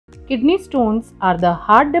Kidney stones are the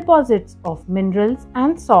hard deposits of minerals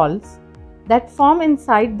and salts that form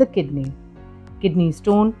inside the kidney. Kidney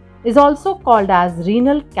stone is also called as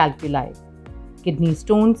renal calculi. Kidney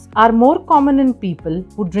stones are more common in people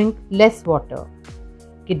who drink less water.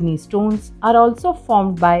 Kidney stones are also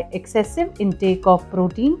formed by excessive intake of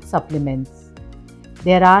protein supplements.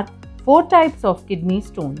 There are 4 types of kidney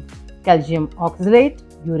stones: calcium oxalate,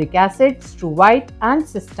 uric acid, struvite,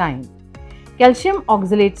 and cystine. Calcium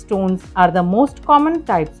oxalate stones are the most common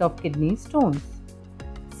types of kidney stones.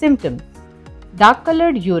 Symptoms: dark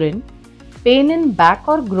colored urine, pain in back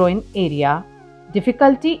or groin area,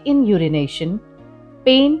 difficulty in urination,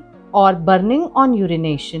 pain or burning on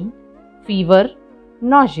urination, fever,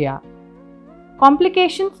 nausea.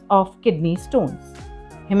 Complications of kidney stones: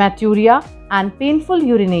 hematuria and painful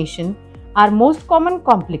urination are most common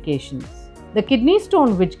complications. The kidney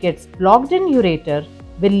stone which gets blocked in ureter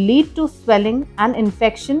will lead to swelling and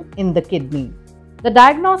infection in the kidney. The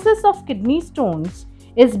diagnosis of kidney stones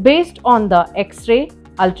is based on the X-ray,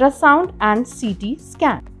 ultrasound and CT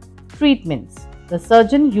scan. Treatments: the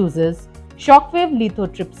surgeon uses shockwave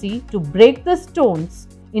lithotripsy to break the stones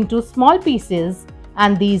into small pieces,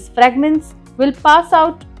 and these fragments will pass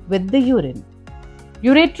out with the urine.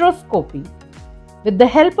 Ureteroscopy: with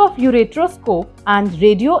the help of ureteroscope and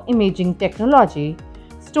radio imaging technology,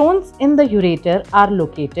 stones in the ureter are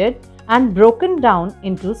located and broken down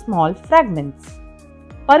into small fragments.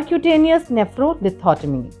 Percutaneous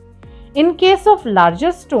nephrolithotomy: in case of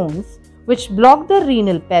larger stones which block the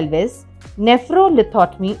renal pelvis,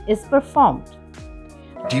 nephrolithotomy is performed.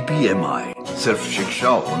 DPMI सिर्फ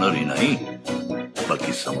शिक्षा हुनर ही नहीं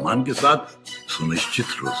बल्कि सम्मान के साथ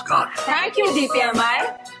सुनिश्चित रोजगार. Thank you DPMI.